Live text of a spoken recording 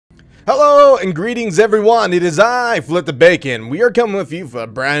Hello and greetings everyone, it is I, Flip the Bacon. We are coming with you for a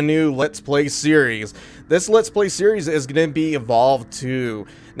brand new Let's Play series. This Let's Play series is going to be Evolved 2.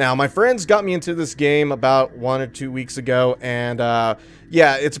 Now, my friends got me into this game about 1 or 2 weeks ago, and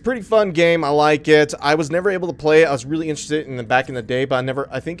yeah, it's a pretty fun game. I like it. I was never able to play it. I was really interested in it back in the day, but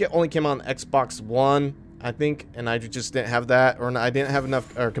I think it only came out on Xbox One, I think, and I just didn't have that, or I didn't have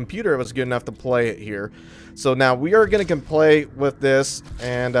enough, or computer was good enough to play it here. So now we are going to play with this,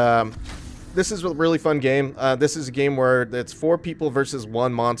 and this is a really fun game. This is a game where it's 4 people versus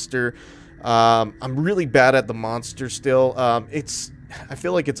 1 monster. I'm really bad at the monster still. I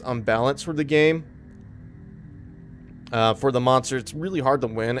feel like it's unbalanced for the game. For the monster, it's really hard to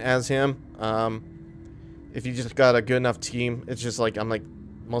win as him. If you just got a good enough team, it's just like,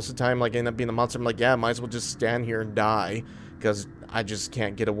 most of the time, like, end up being the monster. I'm like, yeah, I might as well just stand here and die, because I just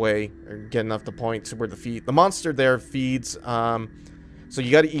can't get away or get enough to point to where the monster there feeds. So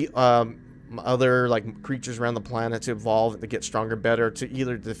you got to eat other like creatures around the planet to evolve to get stronger, better, to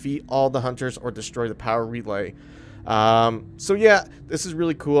either defeat all the hunters or destroy the power relay. So yeah, this is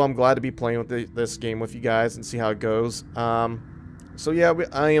really cool. I'm glad to be playing with this game with you guys and see how it goes. So yeah,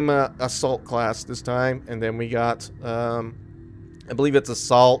 I am a assault class this time, and then we got I believe it's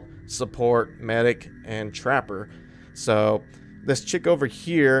assault, support, medic, and trapper. So this chick over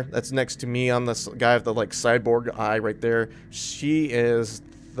here that's next to me on this guy with the like cyborg eye right there, she is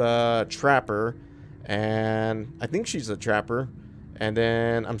the trapper, and I think she's a trapper. And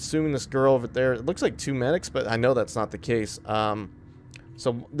then I'm assuming this girl over there, it looks like 2 medics, but I know that's not the case.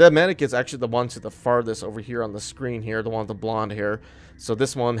 So the medic is actually the one to the farthest over here on the screen here, the one with the blonde hair. So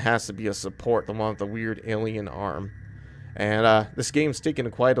this one has to be a support, the one with the weird alien arm. And this game's taking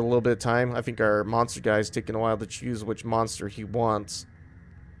quite a little bit of time. I think our monster guy's taking a while to choose which monster he wants.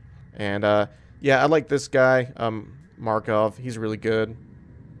 And yeah, I like this guy, Markov. He's really good.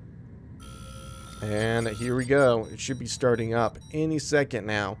 And here we go. It should be starting up any second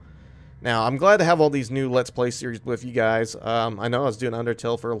now. Now, I'm glad to have all these new Let's Play series with you guys. I know I was doing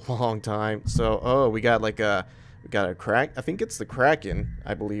Undertale for a long time. So, oh, we got like we got a crack. I think it's the Kraken,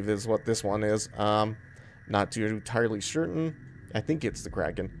 I believe is what this one is. Not too entirely certain. I think it's the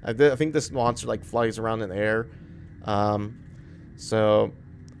Kraken. I think this monster like flies around in the air. So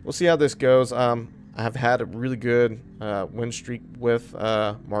we'll see how this goes. I have had a really good win streak with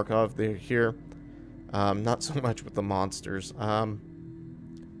Markov here. Not so much with the monsters.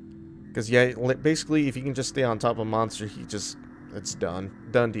 Because yeah, basically if you can just stay on top of a monster, it's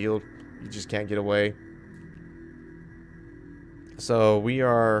done deal. You just can't get away. So we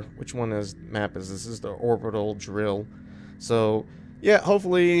are, which one is map is this? This is the orbital drill. So yeah,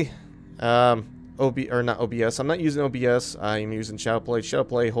 hopefully not OBS. I'm not using OBS. I'm using Shadowplay.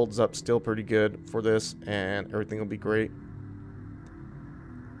 Shadowplay holds up still pretty good for this, and everything will be great.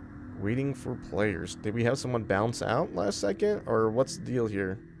 Waiting for players. Did we have someone bounce out last second, or what's the deal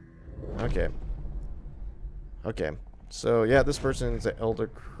here? Okay. Okay. So yeah, this person is the Elder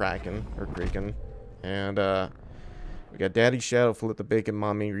Kraken or Kraken, and we got Daddy Shadow, Flip the Bacon,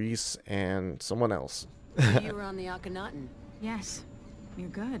 Mommy Reese, and someone else. You were on the Akhenaten. Yes, you're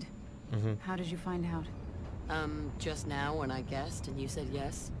good. How did you find out? Just now when I guessed and you said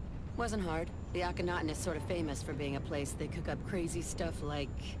yes. Wasn't hard. The Akhenaten is sort of famous for being a place they cook up crazy stuff like,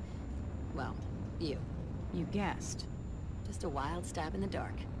 well, you. You guessed. Just a wild stab in the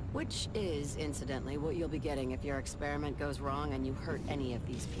dark. Which is, incidentally, what you'll be getting if your experiment goes wrong and you hurt any of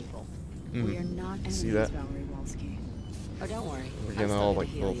these people. We are not enemies, See that? Valerie Walski. Oh, don't worry. We're getting all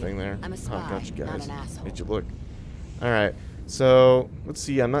like little thing there. I'm a spy, Oh, gotcha, not guys. an asshole. Made you look. All right. So let's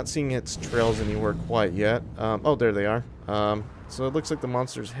see. I'm not seeing its trails anywhere quite yet. Oh, there they are. So it looks like the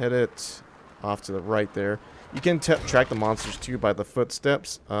monster's headed off to the right there. You can track the monsters too by the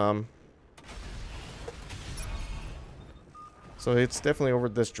footsteps. So it's definitely over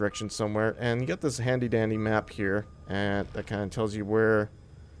this direction somewhere. And you got this handy dandy map here, and that kind of tells you where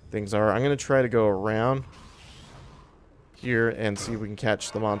things are. I'm gonna try to go around here and see if we can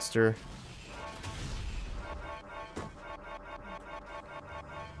catch the monster.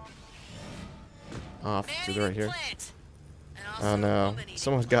 Off to the right here. Oh no,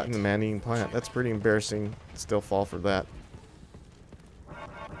 someone's gotten the man-eating plant. That's pretty embarrassing. Still fall for that.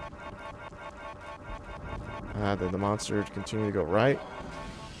 Did the monster continue to go right?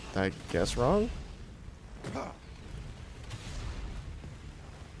 I guess wrong?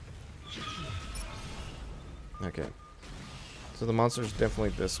 Okay. So the monster's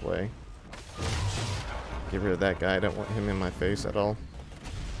definitely this way. Get rid of that guy. I don't want him in my face at all.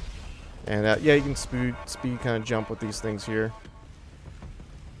 And yeah, you can speed kind of jump with these things here.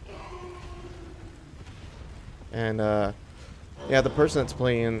 And Yeah, the person that's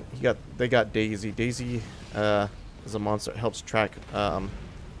playing, they got Daisy. Daisy is a monster that helps track.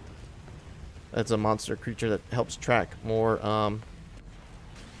 That's a monster creature that helps track more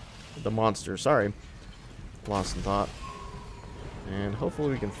the monster. Sorry, lost in thought. And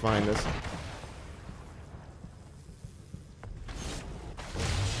hopefully we can find this.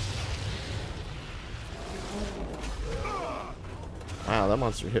 Wow, that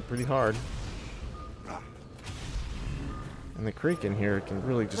monster hit pretty hard. And the creek in here can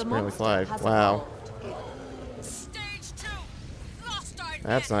really just barely fly. Wow. Stage 2. Lost our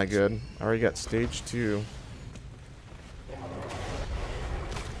That's not good. I already got stage 2.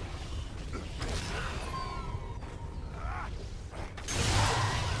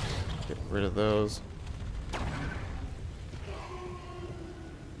 Get rid of those.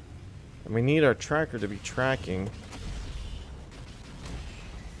 And we need our tracker to be tracking.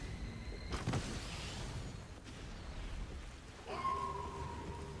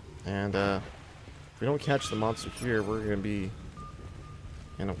 And if we don't catch the monster here, we're gonna be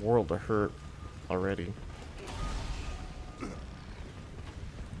in a world of hurt already.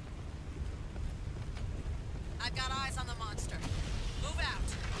 I've got eyes on the monster. Move out.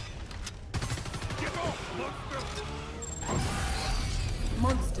 Get off,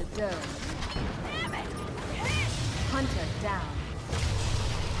 Monster down. Damn it! Hunter down.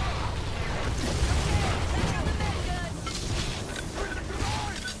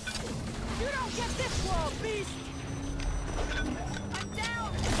 You don't get this world, beast! I'm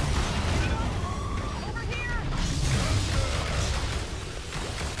down! Over here!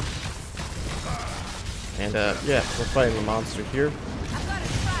 And yeah, we're fighting the monster here. I've got a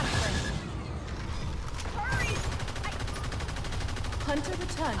trapper! Hurry! Hunter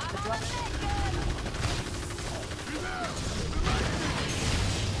returned to the dropship.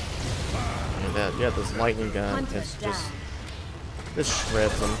 And yeah, this lightning gun Hunter is down. just this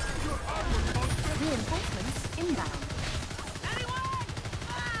shreds them. Reinforcements inbound. Anyone?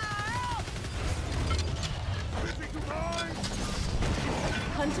 Help!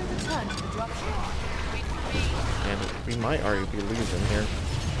 Hunter returned to the dropship. Wait for me. And we might already be losing here.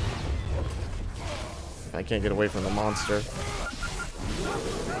 I can't get away from the monster.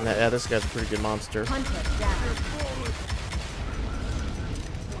 And yeah, this guy's a pretty good monster. Hunter down.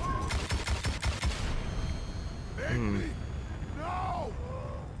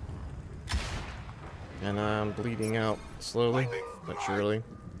 And I'm bleeding out slowly but surely.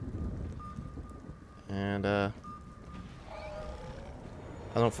 And I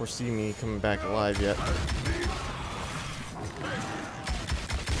don't foresee me coming back alive yet.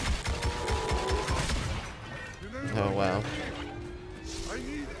 Oh wow.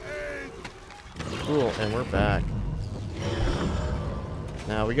 Cool, and we're back.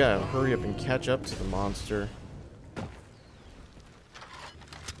 Now we gotta hurry up and catch up to the monster.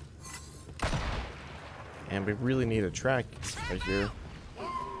 And we really need a track right here.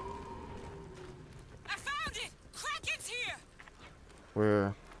 I found it! Kraken's here!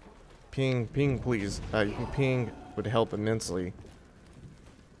 Where ping please. You can ping would help immensely.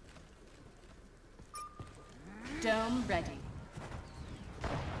 Dome ready.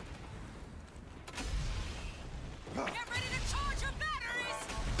 Get ready to charge your batteries!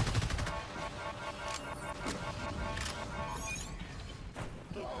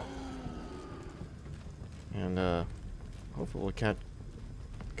 And hopefully we'll cut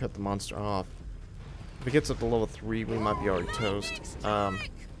the monster off. If it gets up to level 3, we might be already toast.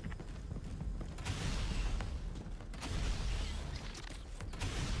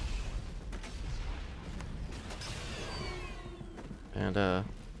 And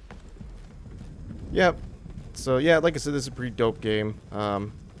yeah. So yeah, like I said, this is a pretty dope game.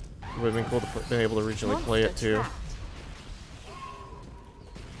 It would have been cool to been able to originally play it too. Trapped.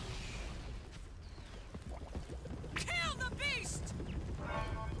 Kill the beast!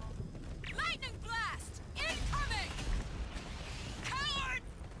 Lightning blast! Incoming! Coward!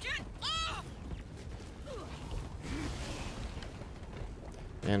 Get off!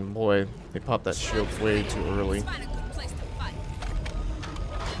 And boy, they popped that shield way too early. Let's find a good place to fight.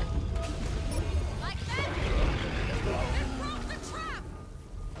 Like that? It broke the trap!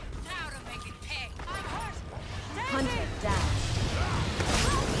 Now to make it pay. I'm hurt! Hunter down.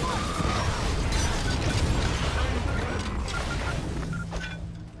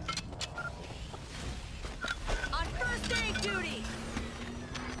 On first aid duty!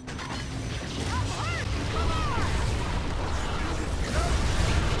 I'm hurt! Come on!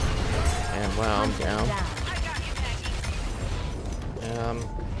 And wow, I'm down. I got you, Maggie. And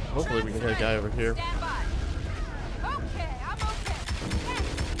hopefully we can get a guy over here. Stand by. Okay, I'm okay.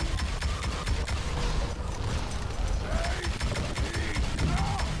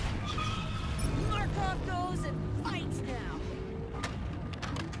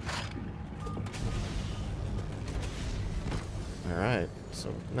 so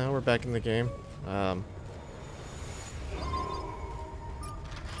now we're back in the game.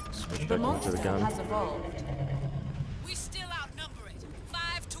 Switch back into the gun. has evolved. We still outnumber it.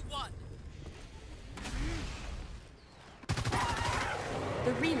 5 to 1.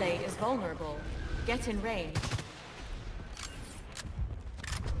 The relay is vulnerable. Get in range.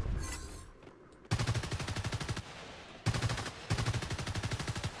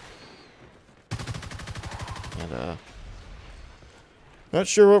 And not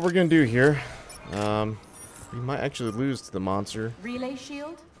sure what we're gonna do here. We might actually lose to the monster. Relay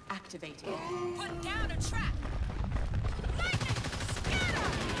shield activated. Put down a trap. Lightning, scatter.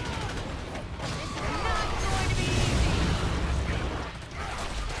 This is not going to be easy.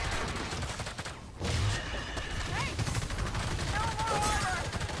 Thanks. No more armor.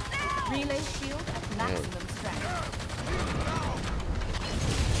 Now. Relay shield at maximum strength.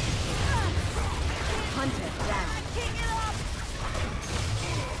 Hunter down. King it up.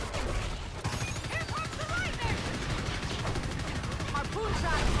 Here comes the lightning. Harpoon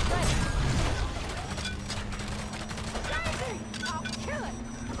shot is ready. Crazy. I'll kill it.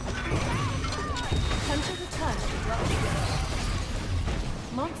 Hunter return to the dropship.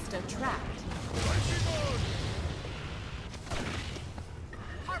 Monster trapped.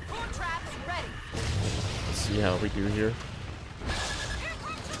 Harpoon traps ready. Let's see how we do here. Here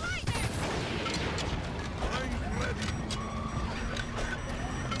comes the lightning.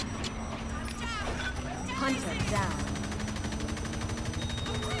 Hunter down.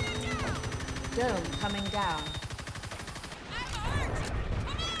 Dome coming down. I'm hurt.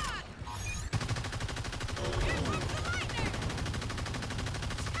 Come on. Here comes the lightning.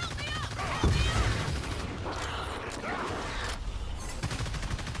 Help me up.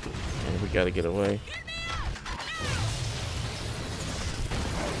 And we gotta get away. Get me up.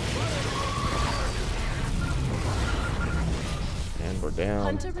 And we're down.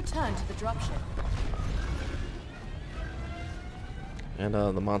 Hunter return to the dropship. And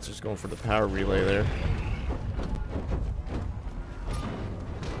the monster's going for the power relay there.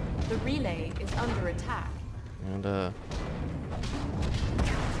 The relay is under attack. And I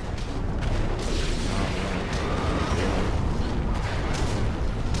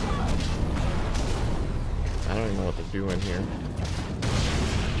don't even know what they're doing here.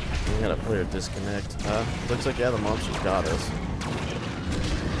 We gotta play a disconnect. Looks like, yeah, the monster's got us.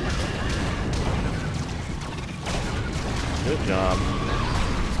 Good job.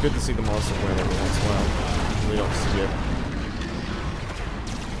 It's good to see the monster win every once in a while. We don't see it.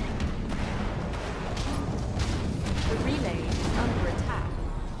 The relay is under attack.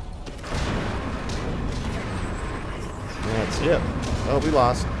 That's it. Oh, we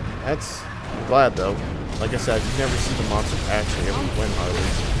lost. I'm glad though. Like I said, you never see the monster actually ever win hardly.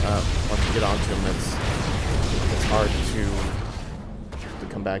 Once you get onto him, it's hard to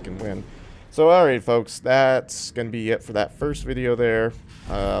come back and win. So, alright folks, that's going to be it for that first video there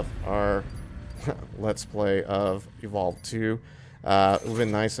of our Let's Play of Evolve 2. It would have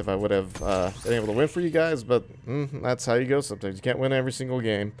been nice if I would have been able to win for you guys, but that's how you go sometimes. You can't win every single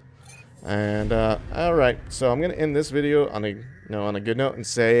game. And, alright, so I'm going to end this video on a good note and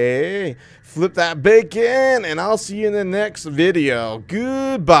say, flip that bacon, and I'll see you in the next video.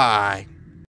 Goodbye.